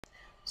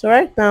So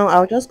right now,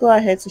 I'll just go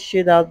ahead to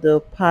shade out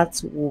the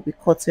part we'll be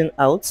cutting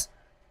out.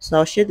 So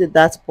I'll shade the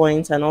dart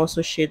point and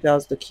also shade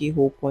out the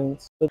keyhole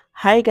point.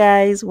 Hi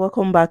guys,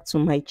 welcome back to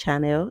my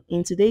channel.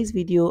 In today's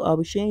video, I'll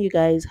be showing you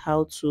guys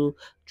how to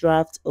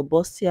draft a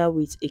bustier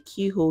with a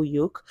keyhole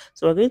yoke.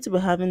 So we're going to be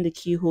having the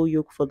keyhole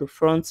yoke for the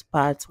front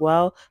part,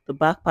 while the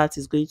back part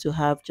is going to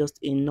have just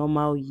a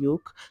normal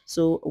yoke.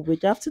 So we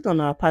drafted on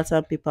our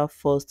pattern paper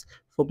first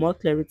for more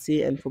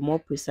clarity and for more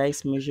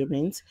precise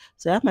measurements.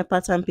 So I have my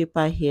pattern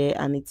paper here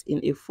and it's in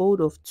a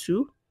fold of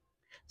 2.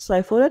 So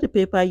I folded the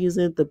paper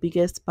using the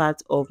biggest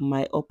part of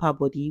my upper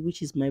body,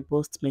 which is my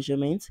bust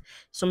measurement.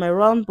 So my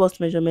round bust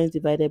measurement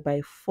divided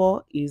by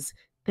 4 is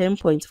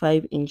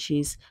 10.5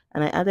 inches,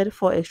 and I added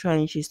 4 extra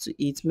inches to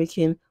it,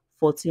 making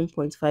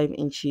 14.5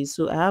 inches.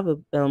 So I have a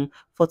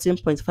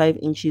 14.5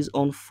 inches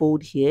on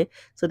fold here.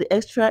 So the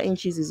extra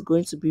inches is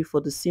going to be for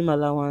the seam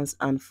allowance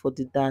and for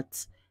the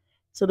dart.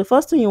 So the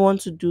first thing you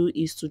want to do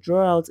is to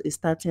draw out a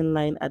starting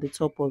line at the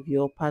top of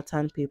your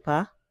pattern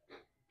paper.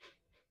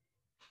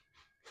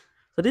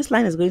 So this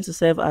line is going to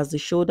serve as the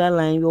shoulder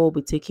line where we'll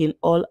be taking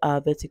all our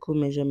vertical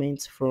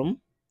measurements from.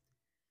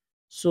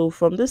 So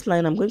from this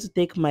line, I'm going to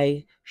take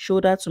my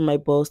shoulder to my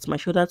bust, my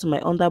shoulder to my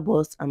under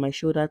bust, and my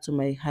shoulder to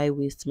my high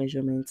waist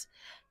measurement.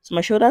 So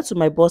my shoulder to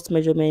my bust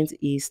measurement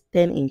is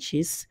 10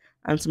 inches,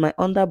 and to my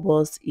under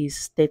bust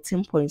is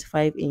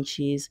 13.5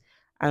 inches,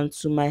 and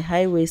to my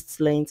high waist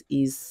length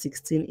is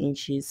 16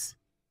 inches.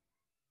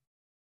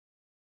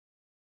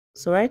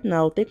 So right now,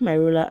 I'll take my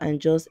ruler and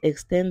just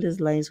extend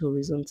these lines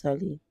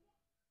horizontally.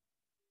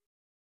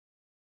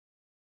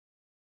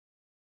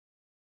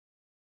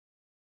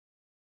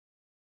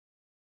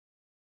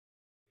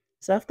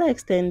 So after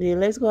extending,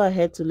 let's go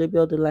ahead to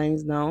label the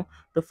lines now.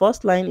 The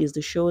first line is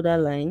the shoulder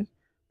line,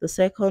 the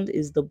second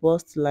is the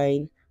bust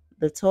line,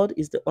 the third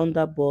is the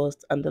under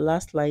bust, and the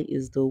last line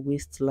is the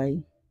waist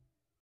line.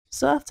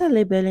 So after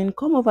labeling,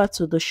 come over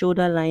to the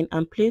shoulder line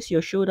and place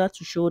your shoulder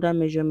to shoulder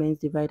measurements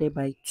divided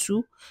by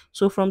 2.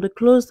 So from the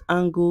closed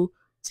angle,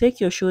 take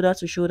your shoulder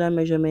to shoulder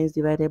measurements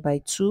divided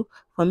by 2.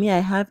 For me, I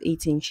have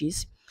 8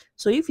 inches.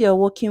 So if you're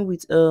working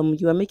with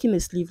you are making a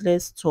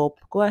sleeveless top,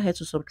 go ahead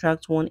to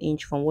subtract 1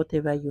 inch from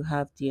whatever you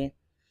have there.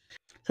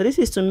 So this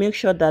is to make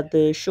sure that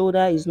the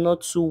shoulder is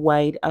not too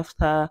wide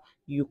after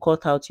you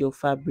cut out your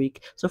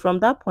fabric. So from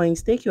that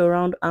point, take your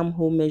round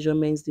armhole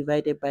measurements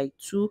divided by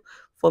 2.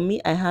 For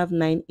me, I have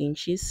 9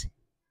 inches.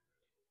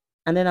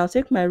 And then I'll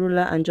take my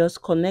ruler and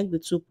just connect the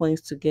 2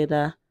 points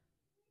together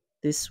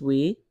this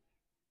way.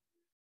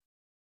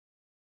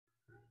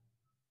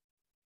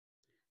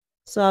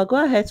 So I'll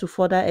go ahead to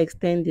further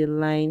extend the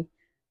line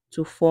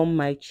to form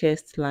my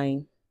chest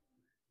line.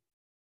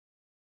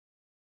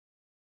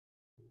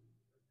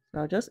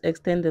 So I'll just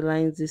extend the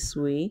lines this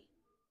way.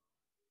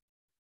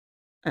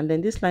 And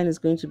then this line is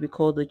going to be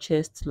called the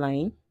chest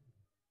line.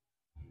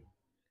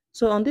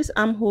 So on this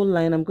armhole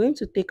line, I'm going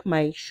to take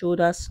my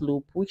shoulder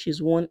slope, which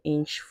is 1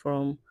 inch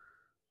from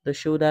the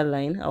shoulder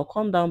line. I'll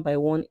come down by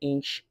 1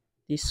 inch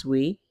this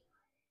way.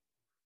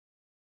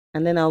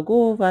 And then I'll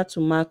go over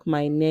to mark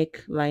my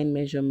neckline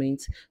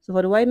measurement. So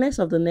for the wideness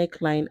of the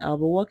neckline, I'll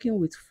be working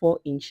with 4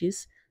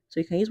 inches.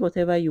 So you can use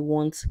whatever you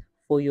want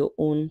for your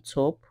own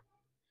top.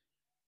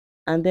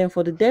 And then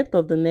for the depth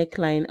of the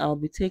neckline, I'll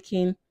be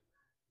taking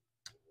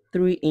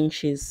 3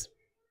 inches.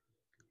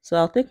 So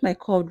I'll take my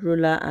curved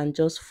ruler and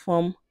just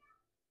form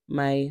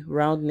my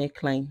round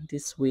neckline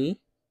this way.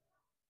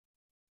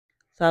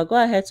 So I'll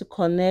go ahead to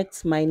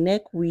connect my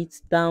neck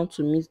width down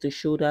to meet the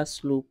shoulder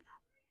slope.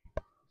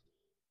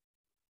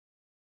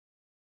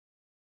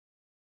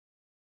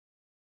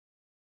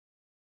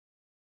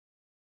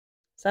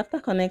 So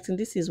after connecting,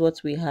 this is what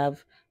we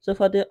have. So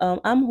for the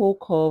armhole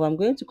curve, I'm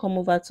going to come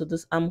over to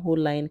this armhole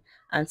line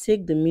and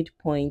take the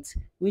midpoint,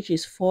 which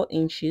is 4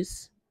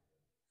 inches.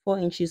 4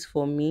 inches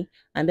for me.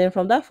 And then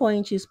from that 4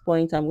 inches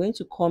point, I'm going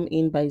to come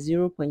in by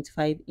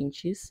 0.5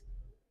 inches.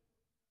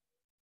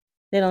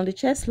 Then on the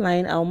chest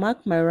line, I'll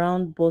mark my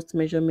round bust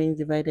measurement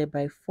divided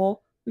by 4,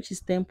 which is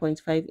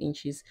 10.5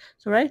 inches.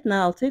 So right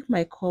now, I'll take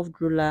my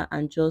curved ruler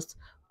and just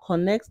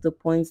connect the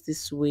points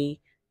this way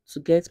to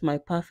get my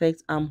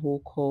perfect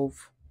armhole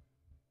curve.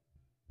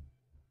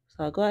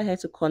 So I'll go ahead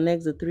to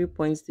connect the 3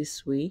 points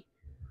this way.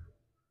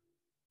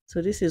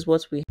 So this is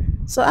what we.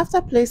 So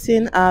after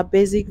placing our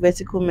basic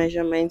vertical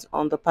measurement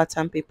on the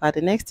pattern paper,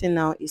 the next thing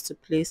now is to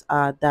place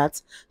our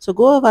dart. So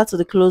go over to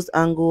the closed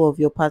angle of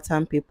your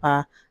pattern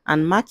paper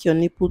and mark your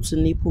nipple to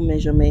nipple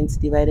measurement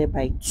divided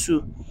by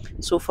 2.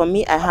 So for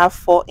me, I have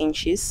 4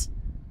 inches.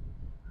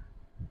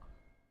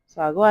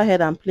 So I'll go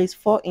ahead and place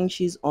 4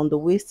 inches on the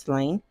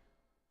waistline.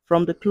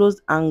 From the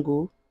closed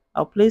angle,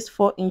 I'll place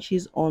 4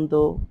 inches on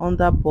the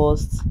under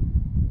bust,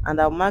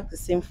 and I'll mark the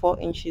same 4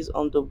 inches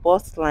on the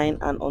bust line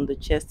and on the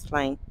chest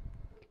line.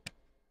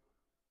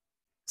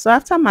 So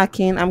after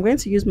marking, I'm going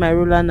to use my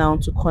ruler now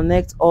to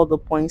connect all the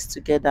points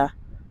together.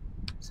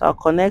 So I'll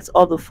connect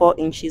all the 4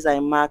 inches I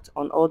marked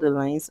on all the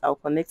lines. I'll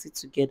connect it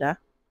together.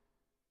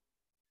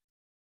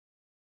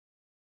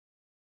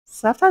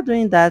 So after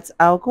doing that,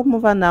 I'll come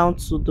over now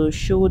to the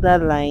shoulder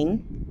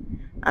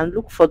line. and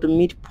look for the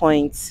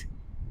midpoint.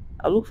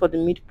 I'll look for the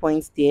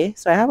midpoint there.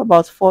 So I have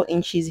about 4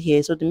 inches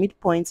here. So the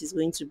midpoint is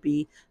going to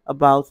be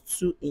about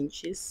 2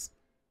 inches.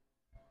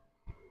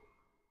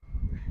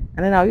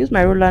 And then I'll use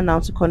my ruler now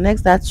to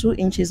connect that 2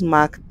 inches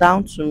mark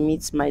down to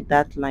meet my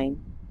dart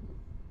line.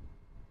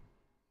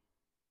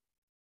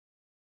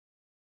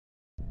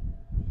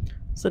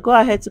 So go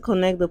ahead to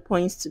connect the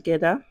points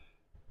together.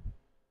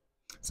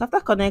 So after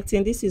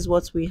connecting, this is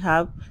what we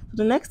have. So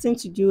the next thing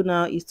to do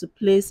now is to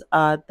place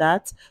our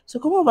dart. So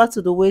come over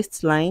to the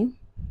waistline.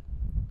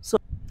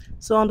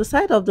 So on the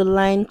side of the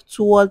line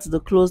towards the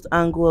closed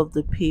angle of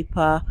the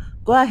paper,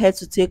 go ahead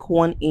to take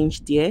 1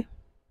 inch there.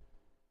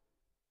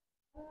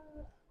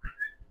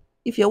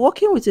 If you're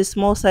working with a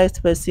small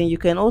sized person, you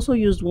can also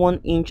use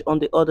 1 inch on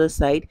the other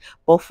side.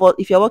 But for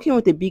if you're working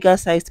with a bigger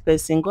sized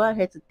person, go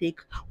ahead to take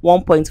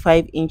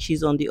 1.5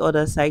 inches on the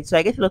other side. So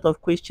I get a lot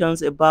of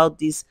questions about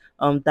this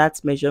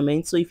that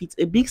measurement. So if it's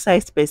a big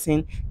sized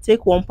person,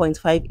 take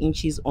 1.5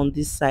 inches on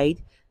this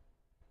side,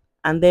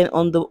 and then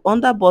on the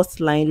under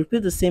bust line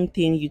repeat the same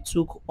thing you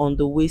took on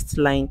the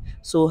waistline.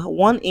 So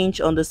 1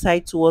 inch on the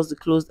side towards the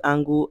closed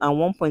angle and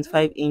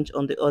 1.5 inch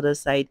on the other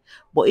side.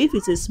 But if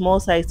it's a small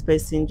sized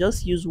person,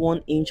 just use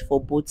 1 inch for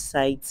both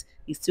sides.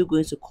 It's still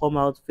going to come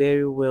out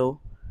very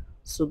well.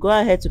 So go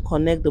ahead to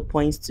connect the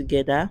points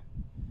together,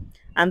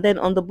 and then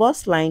on the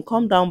bust line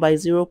come down by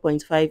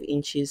 0.5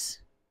 inches.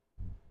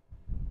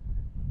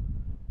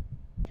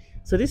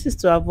 So this is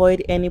to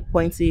avoid any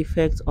pointy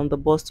effect on the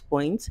bust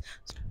point.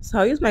 So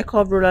I'll use my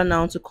curve ruler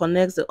now to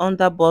connect the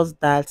under bust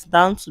dart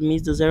down to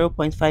meet the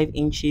 0.5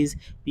 inches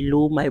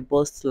below my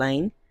bust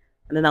line.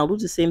 And then I'll do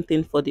the same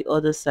thing for the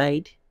other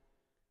side.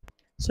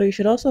 So you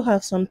should also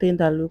have something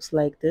that looks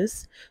like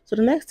this. So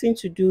the next thing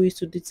to do is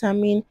to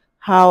determine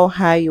how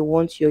high you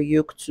want your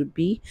yoke to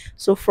be.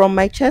 So from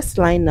my chest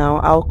line now,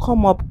 I'll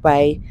come up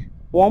by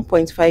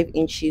 1.5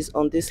 inches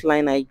on this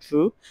line I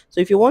drew. So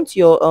if you want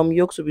your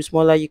yoke to be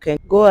smaller, you can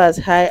go as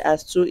high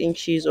as 2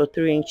 inches or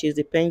 3 inches,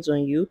 depends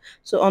on you.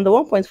 So on the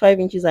 1.5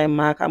 inches I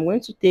mark, I'm going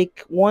to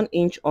take 1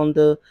 inch on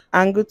the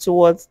angle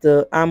towards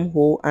the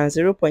armhole and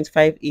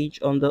 0.5 each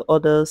on the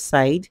other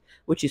side,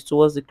 which is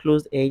towards the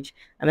closed edge.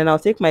 And then I'll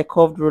take my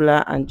curved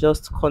ruler and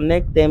just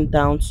connect them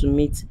down to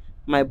meet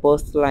my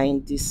bust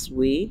line this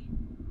way.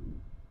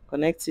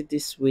 Connect it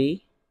this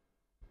way.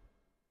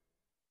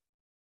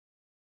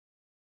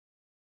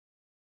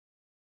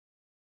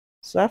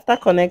 So after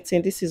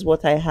connecting, this is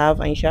what I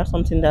have, and you should have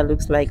something that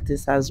looks like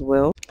this as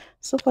well.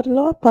 So for the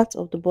lower part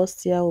of the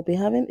bustier, we'll be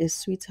having a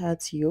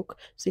sweetheart yoke.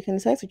 So you can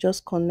decide to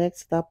just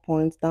connect that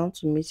point down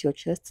to meet your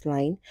chest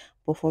line.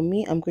 But for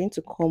me, I'm going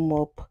to come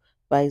up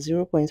by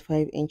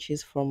 0.5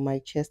 inches from my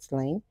chest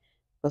line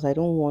because I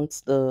don't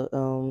want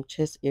the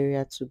chest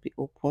area to be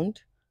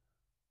opened.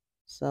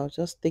 So I'll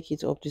just take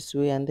it up this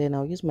way, and then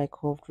I'll use my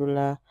curved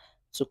ruler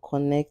to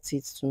connect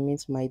it to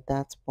meet my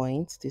dart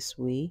point this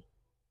way.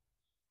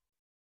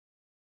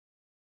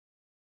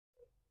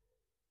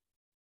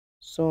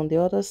 So on the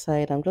other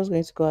side, I'm just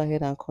going to go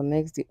ahead and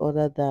connect the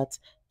other dart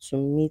to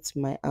meet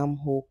my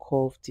armhole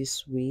curve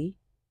this way.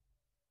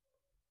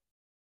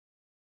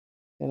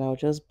 Then I'll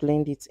just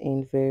blend it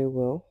in very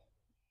well.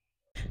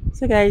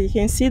 So guys, you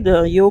can see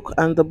the yoke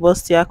and the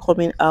bustier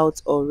coming out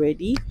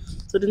already.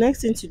 So the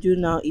next thing to do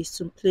now is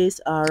to place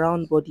our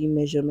round body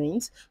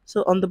measurements.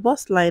 So on the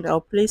bust line,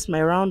 I'll place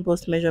my round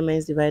bust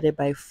measurements divided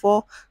by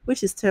 4,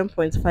 which is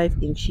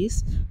 10.5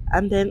 inches.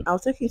 And then I'll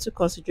take into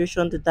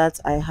consideration the dart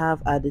I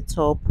have at the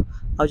top.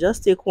 I'll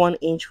just take 1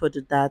 inch for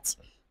the dart,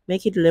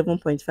 make it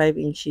 11.5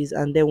 inches,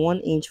 and then 1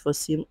 inch for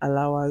seam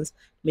allowance,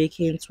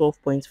 making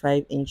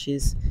 12.5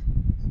 inches.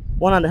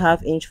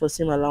 1.5 inch for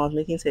seam allowance,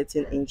 making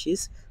 13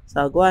 inches.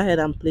 So I'll go ahead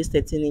and place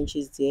 13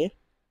 inches there.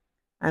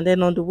 And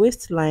then on the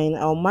waistline,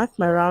 I'll mark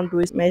my round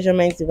waist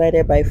measurements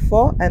divided by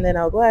 4, and then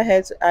I'll go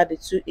ahead to add the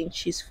 2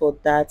 inches for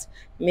that,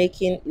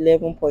 making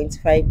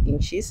 11.5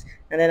 inches.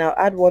 And then I'll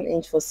add 1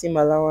 inch for seam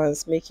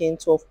allowance, making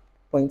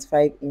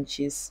 12.5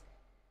 inches.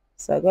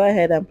 So I'll go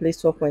ahead and place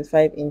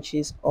 12.5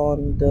 inches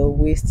on the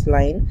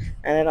waistline,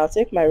 and then I'll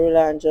take my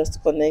ruler and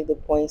just connect the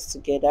points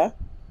together.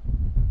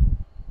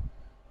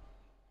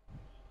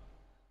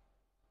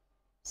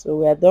 So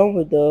we are done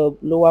with the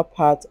lower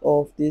part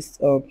of this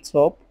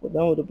top. We're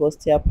done with the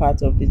bustier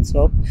part of the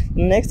top.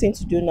 The next thing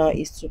to do now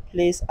is to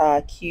place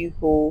our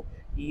keyhole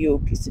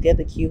yoke, is to get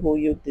the keyhole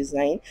yoke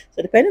design.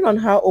 So depending on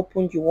how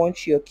open you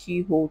want your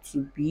keyhole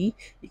to be,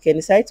 you can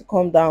decide to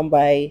come down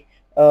by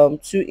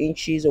 2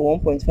 inches or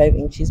 1.5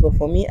 inches. But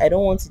for me, I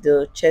don't want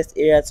the chest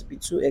area to be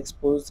too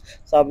exposed,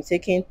 so I'll be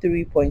taking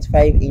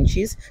 3.5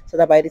 inches, so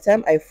that by the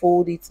time I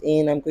fold it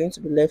in, I'm going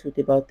to be left with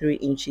about 3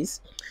 inches.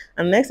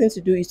 And the next thing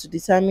to do is to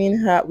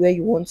determine where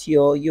you want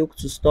your yoke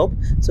to stop.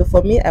 So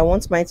for me, I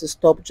want mine to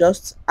stop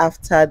just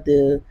after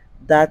the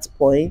that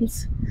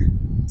point.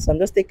 So I'm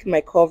just taking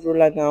my curve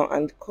ruler now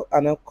and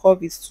I'll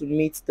curve it to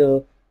meet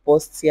the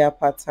bustier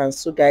pattern.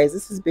 So guys,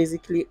 this is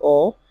basically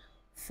all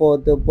for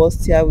the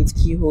bustier with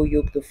keyhole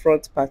yoke, the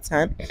front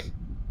pattern.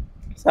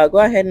 So I'll go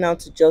ahead now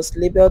to just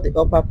label the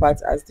upper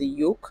part as the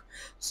yoke.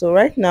 So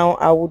right now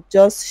I will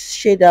just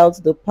shade out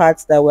the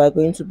parts that we are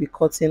going to be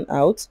cutting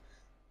out.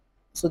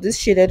 So these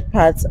shaded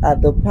parts are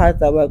the parts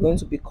that we're going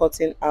to be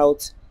cutting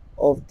out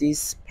of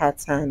this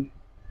pattern.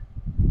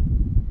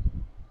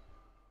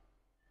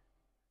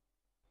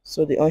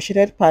 So the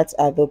unshaded parts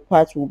are the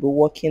parts we'll be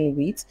working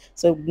with.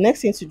 So the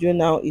next thing to do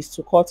now is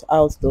to cut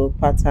out the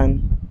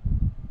pattern.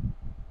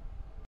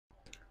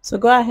 So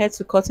go ahead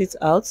to cut it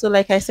out. So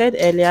like I said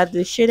earlier,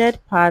 the shaded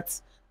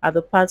parts are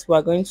the parts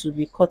we're going to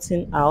be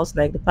cutting out,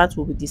 like the part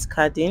we'll be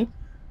discarding.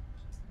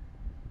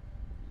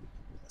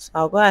 So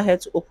I'll go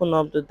ahead to open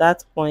up the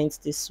dart point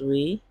this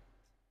way.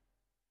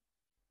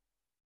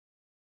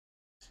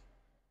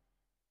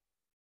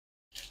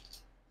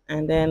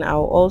 And then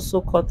I'll also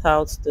cut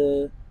out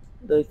the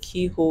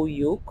keyhole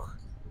yoke.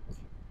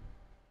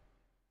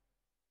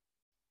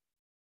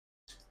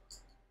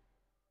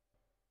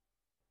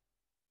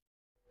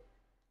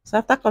 So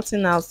after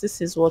cutting out,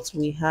 this is what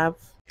we have.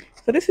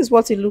 So this is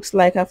what it looks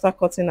like after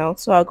cutting out.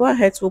 So I'll go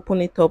ahead to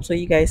open it up so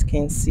you guys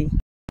can see.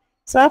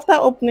 So after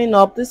opening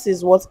up, this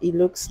is what it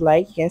looks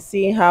like. You can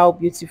see how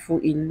beautiful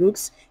it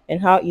looks and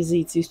how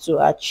easy it is to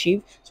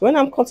achieve. So when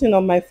I'm cutting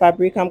on my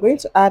fabric, I'm going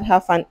to add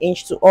half an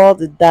inch to all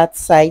the dart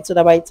sides so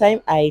that by the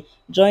time I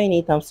join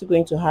it, I'm still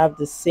going to have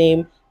the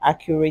same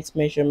accurate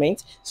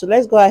measurement. So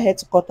let's go ahead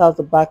to cut out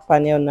the back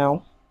panel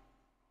now.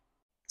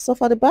 So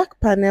for the back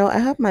panel, I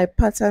have my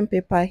pattern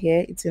paper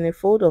here. It's in a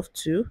fold of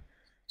 2.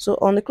 So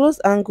on the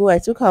closed angle, I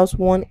took out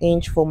 1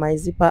 inch for my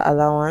zipper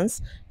allowance.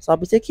 So I'll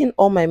be taking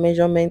all my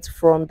measurements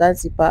from that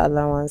zipper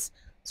allowance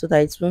so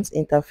that it won't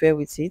interfere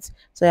with it.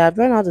 So I have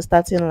drawn out the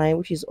starting line,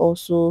 which is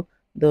also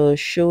the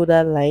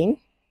shoulder line.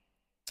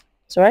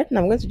 So right now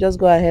I'm going to just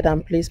go ahead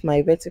and place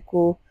my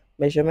vertical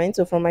measurement.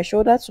 So from my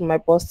shoulder to my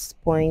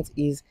bust point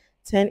is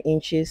 10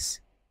 inches.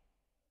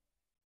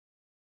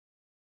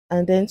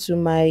 And then to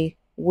my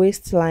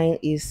waistline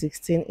is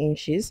 16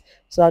 inches.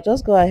 So I'll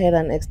just go ahead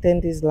and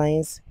extend these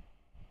lines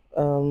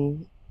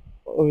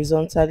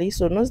horizontally.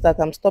 So notice that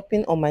I'm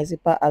stopping on my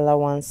zipper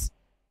allowance,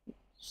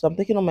 so I'm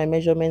taking all my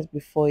measurements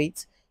before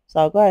it. So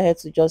I'll go ahead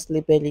to just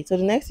label it. So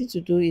the next thing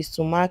to do is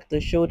to mark the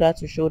shoulder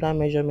to shoulder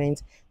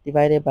measurement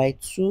divided by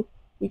 2,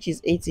 which is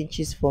 8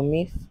 inches for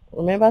me.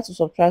 Remember to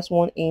subtract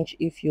 1 inch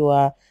if you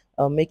are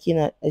making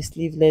a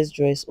sleeveless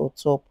dress or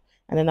top.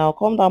 And then I'll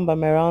come down by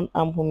my round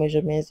armhole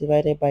measurements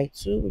divided by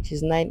 2, which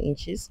is 9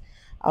 inches.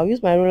 I'll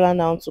use my ruler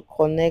now to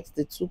connect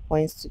the 2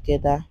 points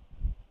together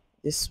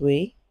this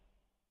way.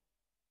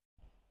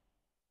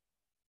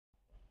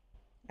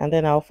 And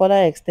then I'll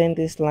further extend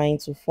this line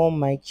to form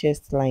my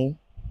chest line.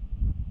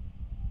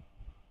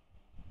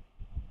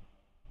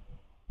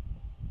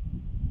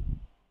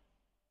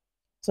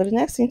 So the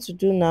next thing to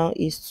do now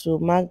is to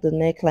mark the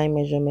neckline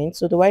measurement.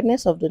 So the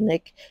wideness of the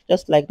neck,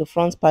 just like the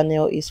front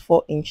panel, is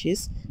 4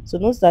 inches. So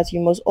note that you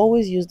must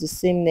always use the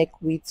same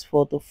neck width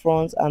for the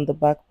front and the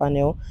back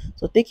panel.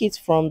 So take it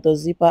from the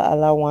zipper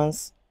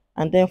allowance,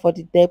 and then for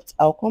the depth,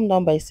 I'll come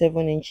down by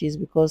 7 inches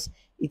because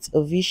it's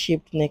a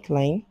V-shaped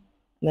neckline.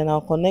 And then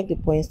I'll connect the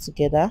points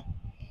together.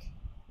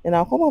 Then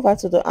I'll come over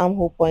to the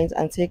armhole point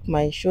and take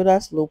my shoulder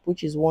slope,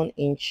 which is 1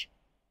 inch,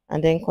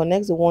 and then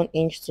connect the 1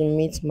 inch to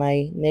meet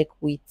my neck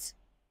width.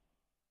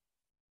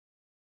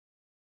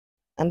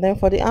 And then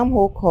for the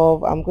armhole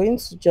curve, I'm going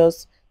to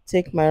just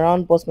take my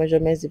round bust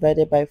measurements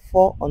divided by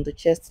 4 on the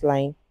chest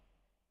line,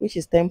 which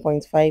is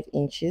 10.5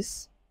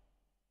 inches.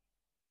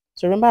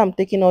 So remember, I'm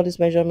taking all these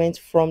measurements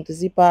from the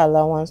zipper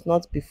allowance,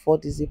 not before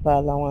the zipper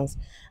allowance.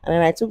 And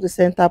then I took the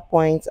center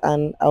point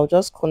and I'll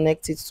just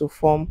connect it to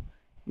form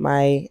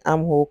my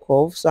armhole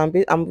curve. So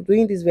I'm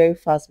doing this very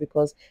fast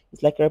because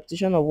it's like a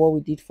repetition of what we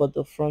did for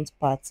the front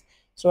part.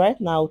 So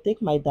right now I'll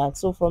take my dart.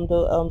 So from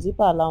the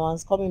zipper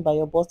allowance, coming by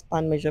your bust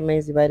pan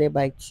measurements divided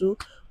by 2,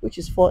 which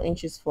is 4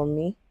 inches for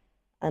me.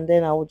 And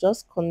then I will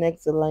just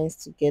connect the lines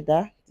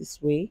together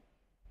this way.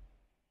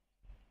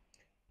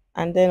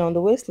 And then on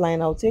the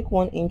waistline, I'll take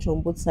 1 inch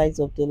on both sides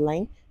of the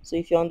line. So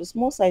if you're on the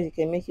small side, you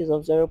can make use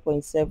of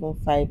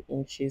 0.75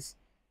 inches.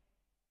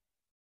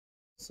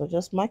 So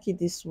just mark it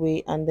this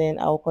way, and then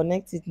I'll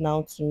connect it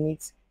now to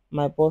meet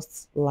my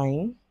bust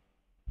line.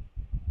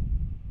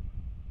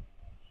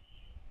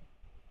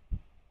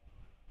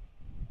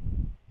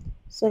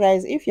 So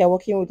guys, if you're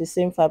working with the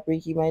same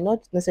fabric, you might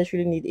not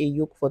necessarily need a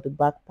yoke for the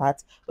back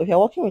part. But if you're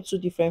working with 2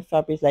 different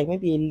fabrics, like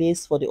maybe a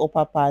lace for the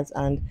upper part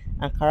and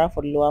ankara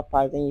for the lower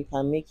part, then you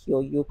can make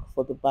your yoke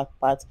for the back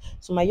part.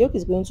 So my yoke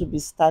is going to be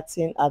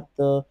starting at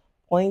the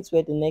point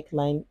where the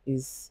neckline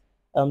is,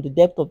 the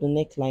depth of the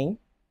neckline.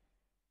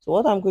 So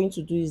what I'm going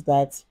to do is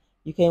that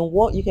you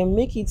can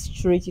make it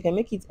straight, you can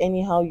make it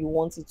anyhow you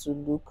want it to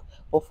look.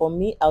 But for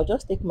me, I'll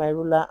just take my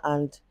ruler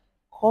and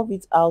curve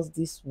it out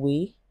this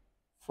way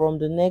from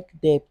the neck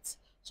depth.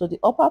 So the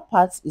upper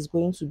part is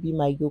going to be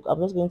my yoke. I'm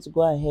just going to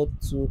go ahead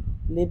to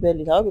label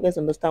it. I hope you guys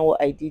understand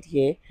what I did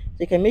here.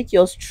 So you can make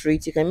yours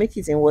straight, you can make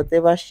it in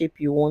whatever shape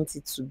you want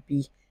it to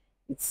be.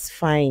 it's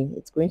fine.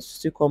 It's going to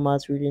still come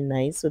out really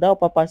nice. So that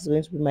upper part is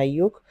going to be my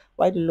yoke,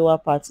 while the lower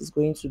part is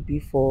going to be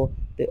for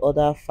the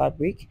other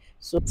fabric.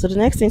 So the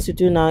next thing to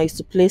do now is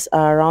to place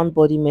our round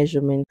body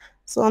measurement.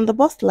 So on the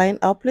bust line,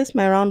 I'll place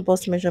my round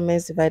bust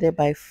measurements divided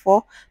by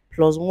 4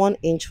 plus 1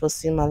 inch for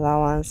seam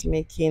allowance,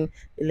 making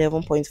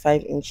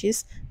 11.5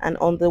 inches. And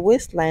on the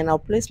waistline, I'll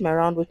place my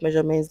round width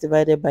measurements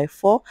divided by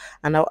 4,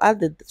 and I'll add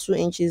the 2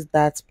 inches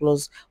that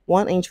plus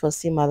 1 inch for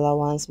seam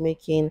allowance,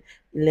 making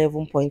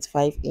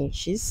 11.5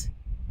 inches.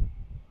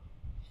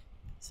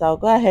 So I'll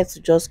go ahead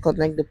to just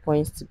connect the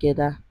points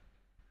together.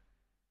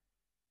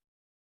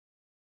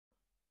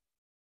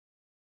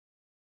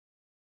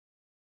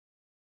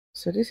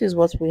 So this is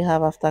what we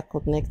have after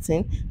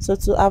connecting. So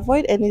to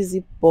avoid any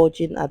zip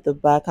bulging at the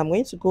back, I'm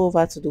going to go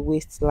over to the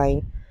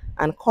waistline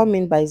and come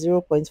in by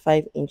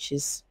 0.5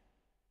 inches.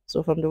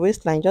 So from the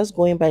waistline, just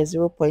going by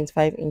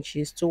 0.5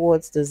 inches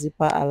towards the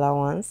zipper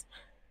allowance,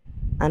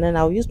 and then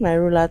I'll use my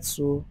ruler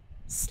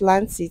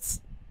slant it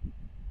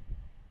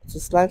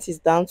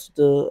down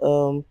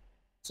to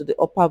the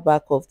upper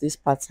back of this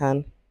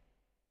pattern,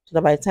 so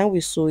that by the time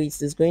we sew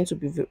it, it's going to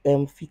be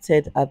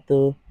fitted at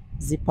the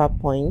zipper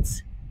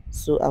point.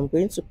 So I'm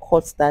going to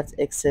cut that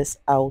excess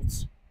out.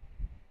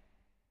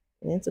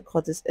 I'm going to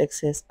cut this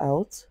excess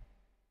out.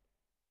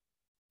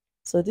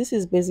 So this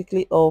is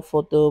basically all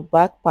for the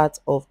back part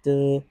of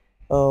the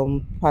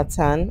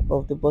pattern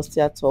of the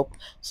bustier top.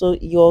 So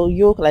your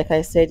yoke, like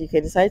I said, you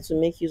can decide to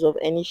make use of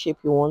any shape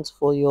you want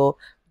for your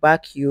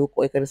back yoke,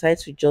 or you can decide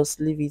to just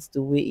leave it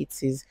the way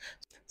it is.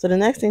 So the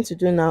next thing to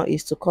do now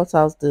is to cut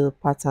out the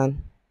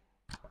pattern.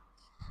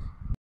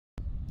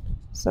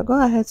 So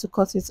go ahead to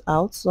cut it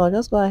out. So I'll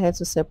just go ahead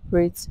to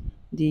separate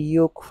the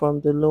yoke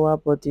from the lower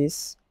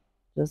bodies,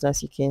 just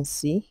as you can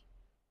see.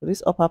 So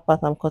this upper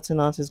part I'm cutting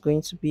out is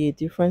going to be a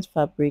different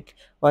fabric,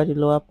 while the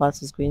lower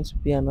part is going to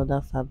be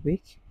another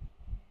fabric.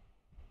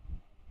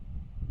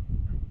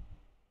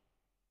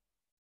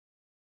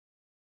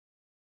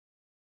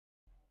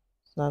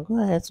 So I'll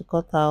go ahead to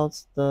cut out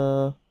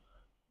the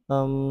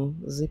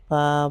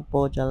zipper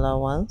bulge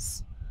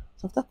allowance.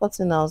 So after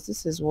cutting out,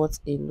 this is what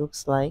it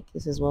looks like.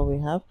 This is what we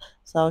have.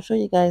 So I'll show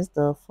you guys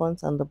the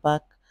front and the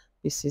back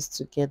pieces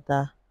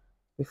together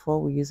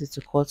before we use it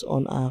to cut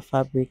on our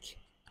fabric.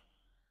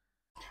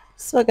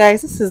 So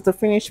guys, this is the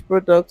finished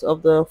product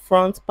of the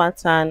front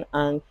pattern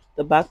and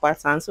the back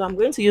pattern. So I'm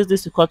going to use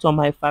this to cut on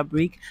my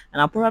fabric,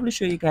 and I'll probably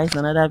show you guys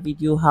another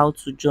video how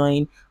to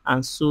join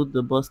and sew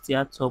the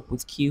bustier top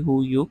with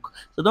keyhole yoke.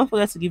 So don't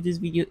forget to give this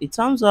video a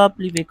thumbs up,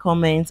 leave a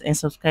comment, and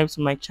subscribe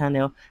to my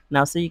channel, and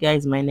I'll see you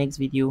guys in my next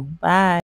video. Bye.